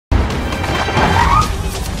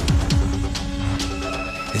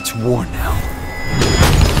It's war now.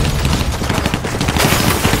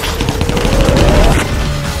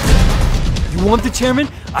 You want the chairman?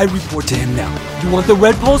 I report to him now. You want the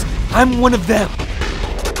Red Poles? I'm one of them.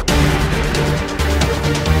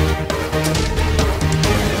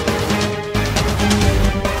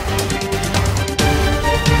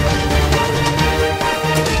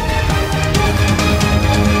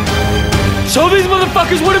 Show these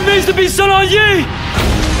motherfuckers what it means to be Sun On Yi!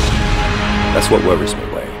 That's what worries me,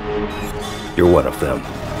 Wei. You're one of them.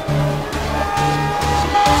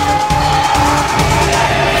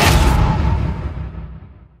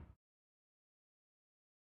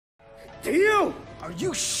 Deal? Are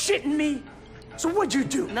you shitting me? So what'd you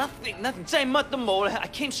do? Nothing. 真係乜都冇啦. I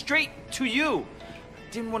came straight to you.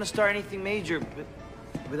 Didn't want to start anything major, but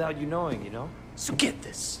without you knowing, you know? So get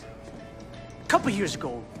this. A couple years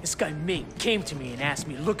ago, this guy Ming came to me and asked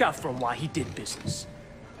me to look out for him while he did business.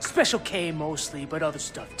 Special K mostly, but other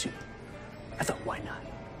stuff too. I thought, why not?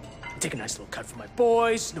 Take a nice little cut for my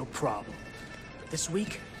boys, no problem. But this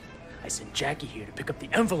week, I sent Jackie here to pick up the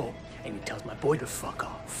envelope, and he tells my boy to fuck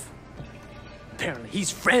off. Apparently,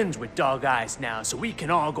 he's friends with Dog Eyes now, so we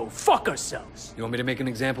can all go fuck ourselves. You want me to make an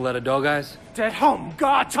example out of Dog Eyes? That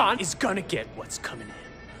Hom-Garton is gonna get what's coming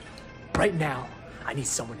in. Right now, I need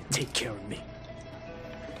someone to take care of me.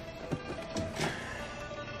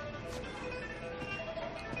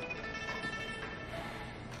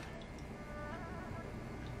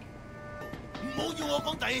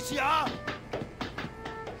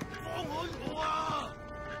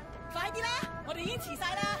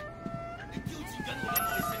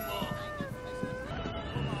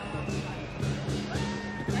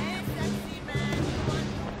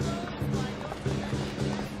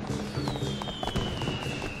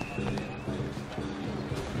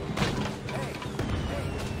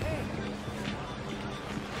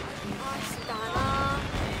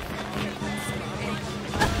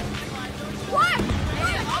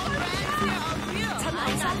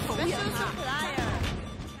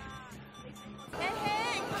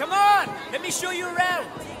 Come on, let me show you around.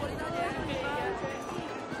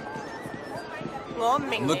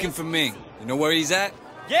 I'm looking for Ming. You know where he's at?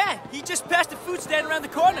 Yeah, he just passed the food stand around the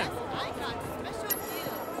corner.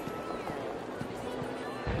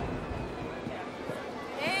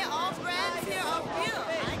 Hey, all brands here are real.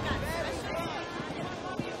 I got special.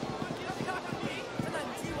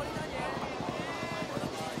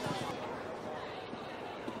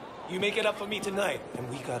 You make it up for me tonight, and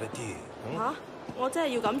we got a deal. Huh? 我真係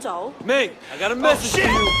要咁做 Ming, I got a message for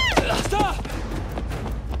you. Stop!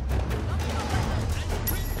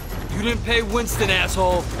 You didn't pay Winston,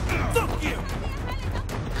 asshole. Fuck you!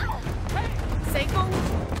 成功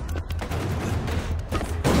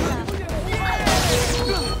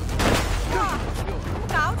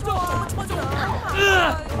搞錯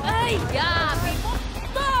啊！哎呀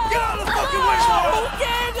Get out of the fucking way, Laura! 好驚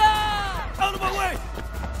啊！ Out of my way!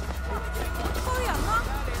 推人啦！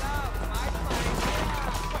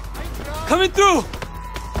 Coming through!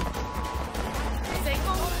 成功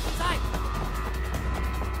晒！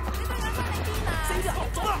你對眼翻喺邊啊？死人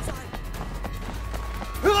撞晒！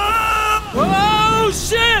 Oh,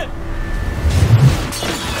 shit!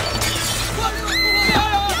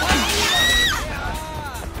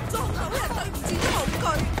 撞到人對唔住都冇句。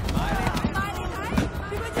但係你睇，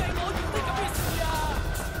點解就係我做啲咁嘅事啊？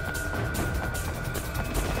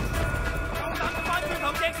夠膽翻轉頭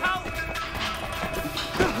隻抽！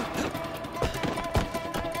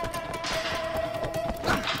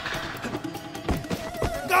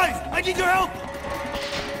 Guys, I need your help!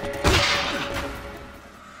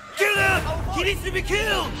 Kill him! He needs to be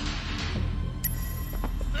killed!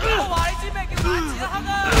 我話你知咩叫眼前一黑啊！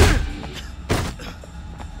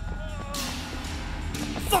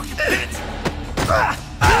 Fucking bitch!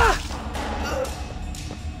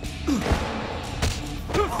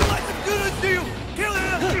 I'll light some good to you! Kill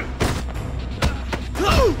him!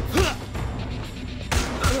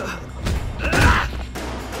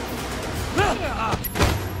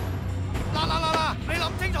 嗱，你諗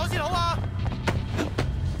清楚先好啊！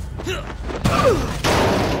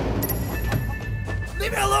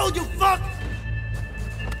 Leave me alone, you fuck!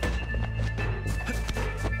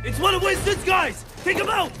 It's one of Winston's guys! Take him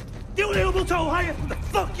out! 丟你老母臭閪啊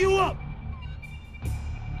 ！Fuck you up!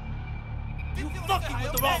 You fucking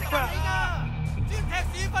with the wrong crowd! 專踢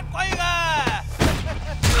屎忽鬼㗎！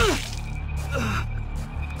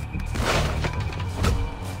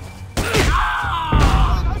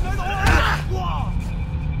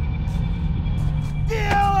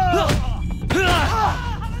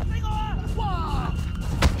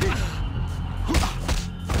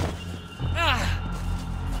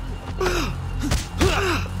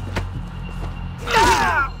 Fuck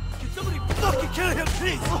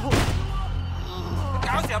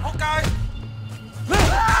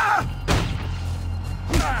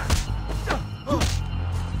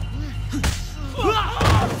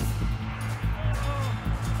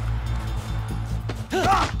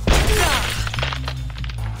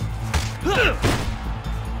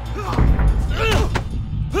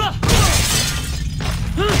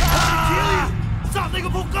你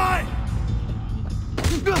個仆街！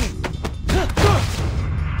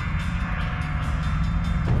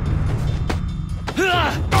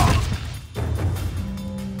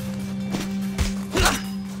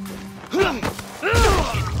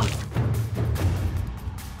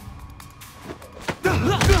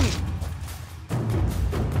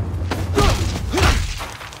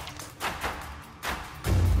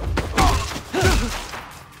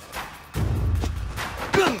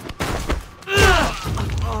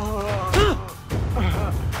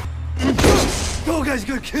 Dog Eye's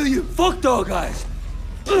gonna kill you! Fuck Dog Eyes!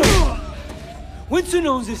 Winston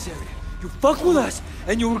owns this area. You fuck with us,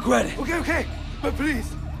 and you'll regret it. Okay, okay. But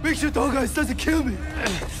please, make sure Dog Eyes doesn't kill me.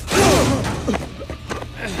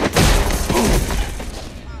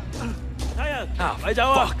 Ah,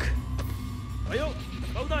 fuck!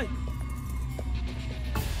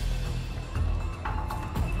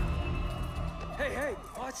 Hey,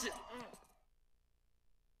 watch it!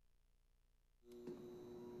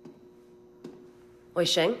 Oi,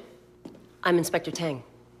 Shen. I'm Inspector Tang.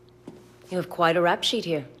 You have quite a rap sheet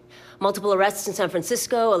here. Multiple arrests in San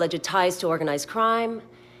Francisco, alleged ties to organized crime,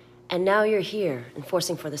 and now you're here,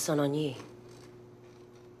 enforcing for the Sun on Yi.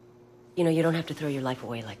 You know, you don't have to throw your life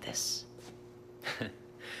away like this.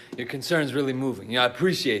 Your concern's really moving. Yeah, I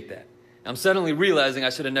appreciate that. I'm suddenly realizing I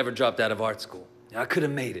should have never dropped out of art school. I could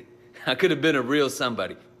have made it. I could have been a real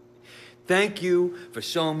somebody. Thank you for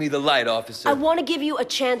showing me the light, officer. I want to give you a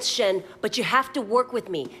chance, Shen, but you have to work with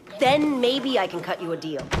me. Then maybe I can cut you a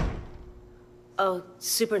deal. Oh,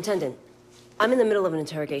 Superintendent, I'm in the middle of an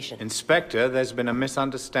interrogation. Inspector, there's been a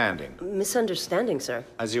misunderstanding. Misunderstanding, sir?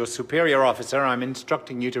 As your superior officer, I'm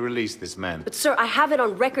instructing you to release this man. But sir, I have it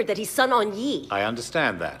on record that he's Sun on Yi. I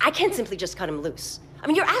understand that. I can't simply just cut him loose. I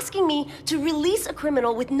mean, you're asking me to release a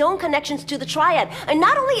criminal with known connections to the Triad, and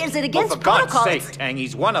not only is it against protocol... For God's sake, Tang,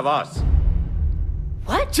 he's one of us.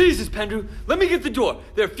 What? Jesus, Pendrew, let me get the door.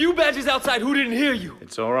 There are a few badges outside who didn't hear you.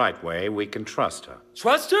 It's all right, Wei. We can trust her.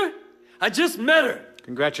 Trust her? I just met her.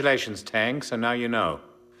 Congratulations, Tang, so now you know.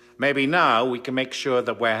 Maybe now we can make sure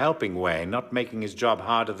that we're helping Wei, not making his job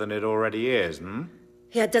harder than it already is, hmm?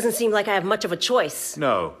 Yeah, it doesn't seem like I have much of a choice.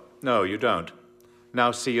 No, you don't.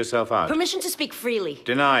 Now see yourself out. Permission to speak freely.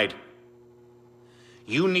 Denied.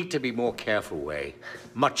 You need to be more careful, Wei.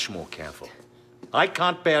 Much more careful. I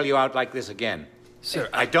can't bail you out like this again. Sir,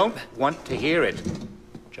 I don't want to hear it.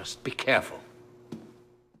 Just be careful.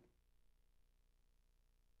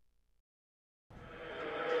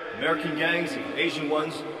 American gangs, the Asian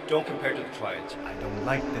ones, don't compare to the Triads. I don't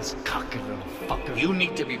like this cocky little fucker. You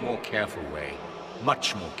need to be more careful, Wei.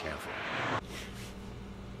 Much more careful.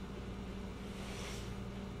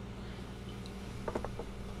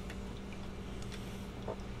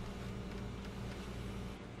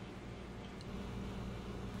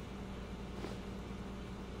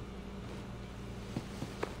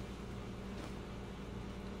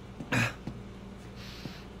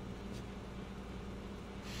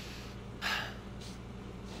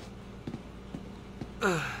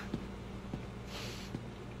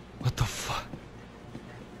 What the fuck?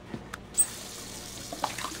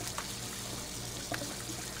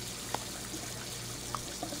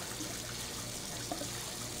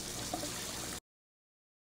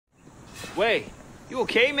 Wait, you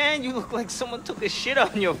okay, man? You look like someone took a shit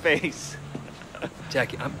on your face.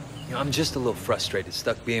 Jackie, I'm just a little frustrated,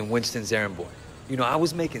 stuck being Winston's errand boy. You know, I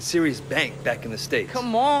was making serious bank back in the States.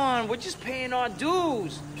 Come on, we're just paying our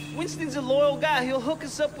dues. Winston's a loyal guy. He'll hook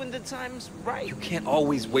us up when the time's right. You can't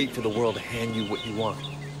always wait for the world to hand you what you want.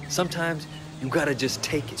 Sometimes you gotta just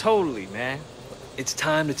take it. Totally, man. It's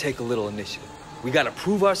time to take a little initiative. We gotta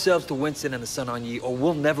prove ourselves to Winston and the Sun on Yi, or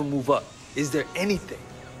we'll never move up. Is there anything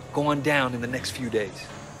going down in the next few days?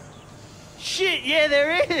 Shit, yeah,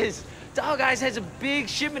 there is. Dog Eyes has a big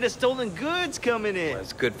shipment of stolen goods coming in. Well,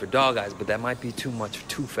 it's good for Dog Eyes, but that might be too much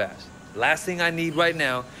too fast. Last thing I need right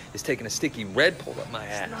now is taking a sticky red pole up my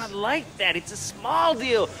ass. It's not like that. It's a small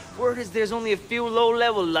deal. Word is there's only a few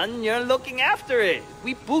low-level London. You're looking after it. If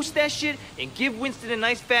we boost that shit and give Winston a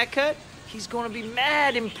nice fat cut, he's gonna be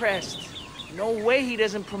mad impressed. No way he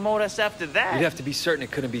doesn't promote us after that. You'd have to be certain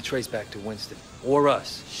it couldn't be traced back to Winston. Or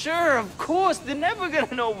us. Sure, of course. They're never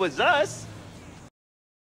gonna know it was us.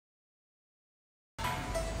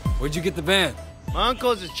 Where'd you get the van? My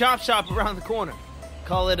uncle's a chop shop around the corner.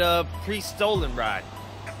 Call it a pre-stolen ride.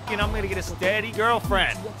 You know, I'm gonna get a steady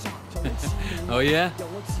girlfriend. Oh, yeah?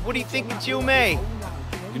 What do you think of Chiu Mei?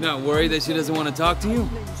 You're not worried that she doesn't want to talk to you?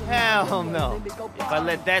 Hell no. If I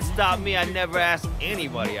let that stop me, I'd never ask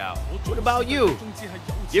anybody out. What about you?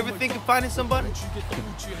 You ever think of finding somebody?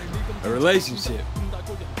 A relationship.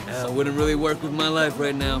 It wouldn't really work with my life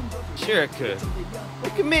right now. Sure it could.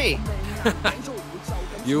 Look at me.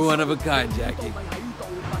 You're one of a kind, Jackie.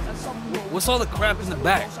 What's all the crap in the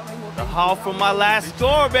back? The haul from my last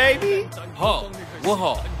score, baby. Haul? What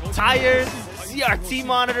haul? Tires, CRT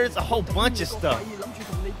monitors, a whole bunch of stuff.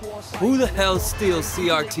 Who the hell steals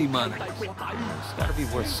CRT monitors? It's gotta be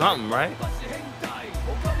worth something, right?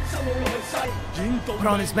 Put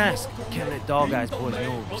on his mask. Can't let dog eyes boys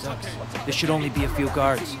know he sucks. There should only be a few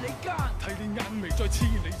guards.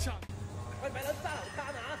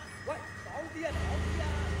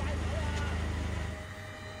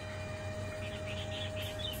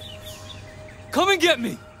 Come and get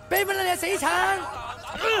me! 俾乜你死橙！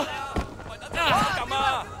咁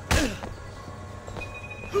啊！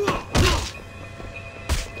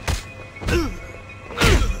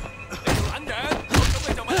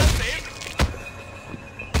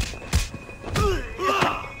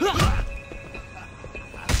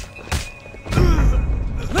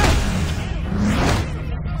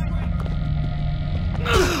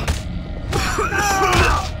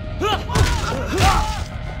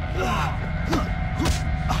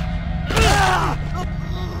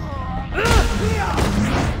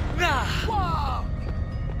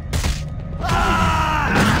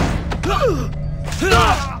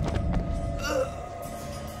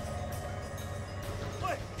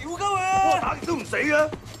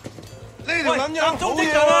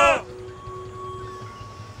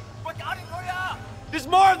 There's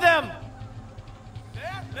more of them!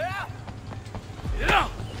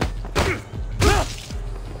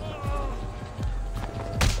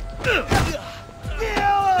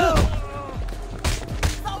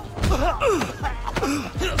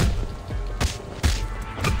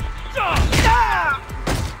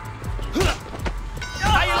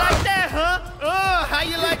 How you like that, huh? How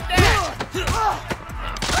you like that?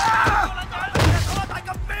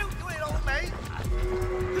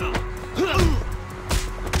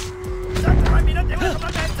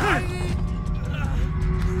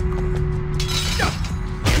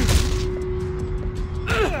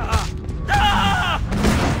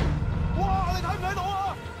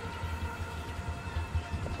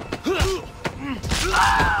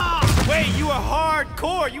 Wait, you are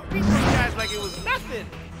hardcore. You beat those guys like it was nothing.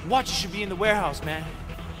 Watches should be in the warehouse, man.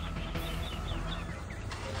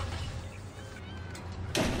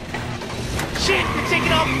 Shit, they're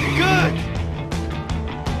taking off good.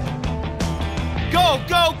 Go,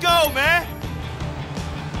 go, go, man.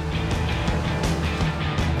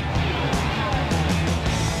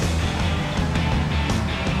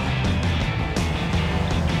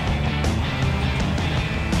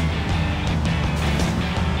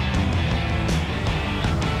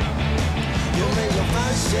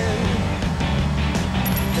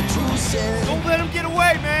 Don't let him get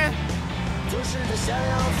away, man. 就是他想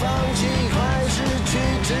要放弃快失去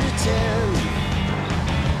之前，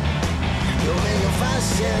有没有发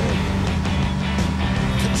现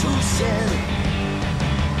他出现？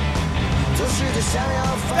就是他想要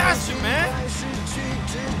放弃快失去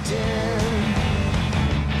之间，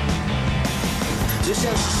就像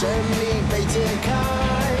是生命被解开，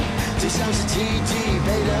就像是奇迹被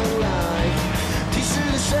等来，提示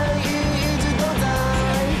的声音一直都在。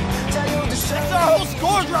 That's our whole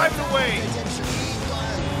score driving away!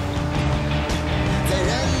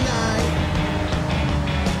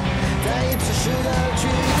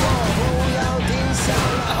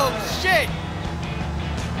 Oh shit!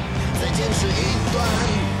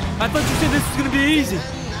 I thought you said this was gonna be easy.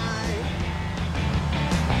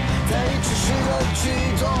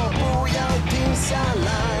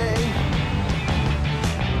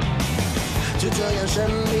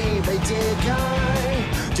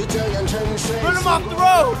 Run him off the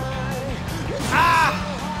road! Ah!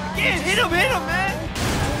 Again, hit him, man!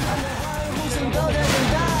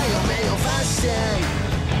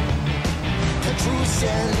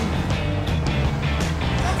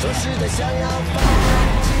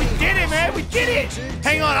 We did it, man! We did it!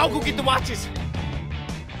 Hang on, I'll go get the watches.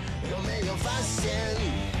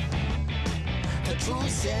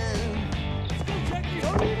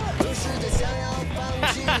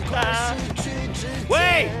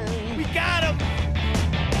 Wait! We got him!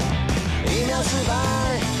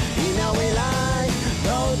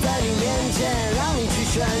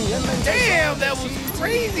 Damn, that was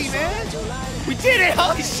crazy, man! We did it!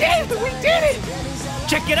 Holy shit! We did it!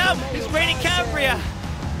 Check it out! It's raining Cambria!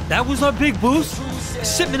 That was our big boost? A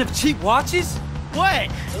shipment of cheap watches?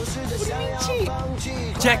 What? What do you mean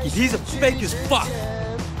cheap? Jackie, these are fake as fuck!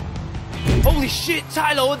 Holy shit,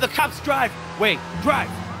 Tylo, the cops drive! Wait, drive!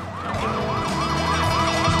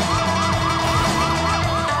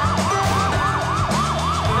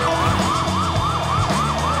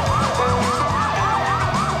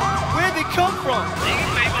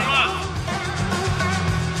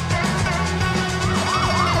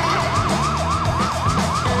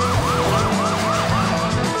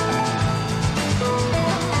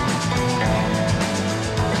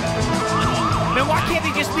 Man, why can't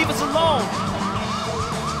they just leave us alone?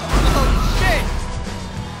 Oh, shit!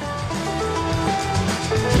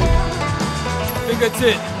 I think that's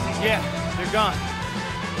it. Yeah, they're gone.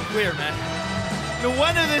 We're clear, man. No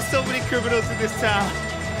wonder there's so many criminals in this town.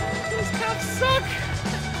 Those cops suck.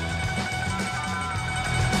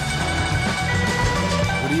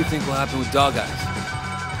 What do you think will happen with Dog Eyes?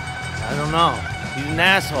 I don't know. He's an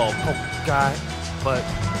asshole, poke guy, but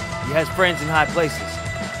he has friends in high places.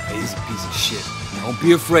 Hey, he's a piece of shit. Don't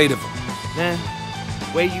be afraid of him. Man,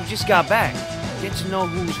 wait, you just got back. Get to know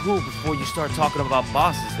who's who before you start talking about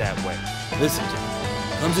bosses that way. Listen,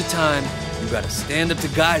 Jack, comes a time you gotta stand up to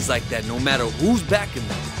guys like that no matter who's backing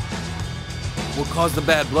them. What caused the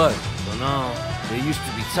bad blood? Don't know. They used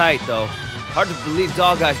to be tight, though. Hard to believe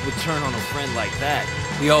Dog Eyes would turn on a friend like that.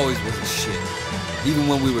 He always was a shit, even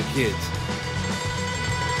when we were kids.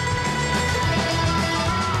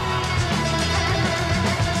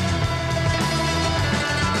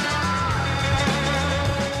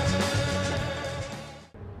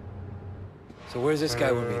 So where's this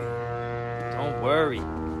guy we're meeting? Don't worry.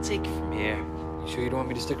 I'll take it from here. You sure you don't want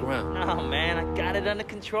me to stick around? No, man, I got it under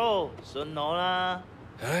control. So, Nola.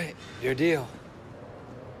 All right, your deal.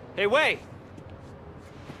 Hey, wait!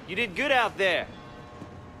 You did good out there.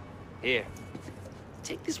 Here.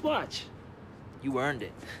 Take this watch. You earned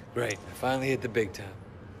it. Great, I finally hit the big time.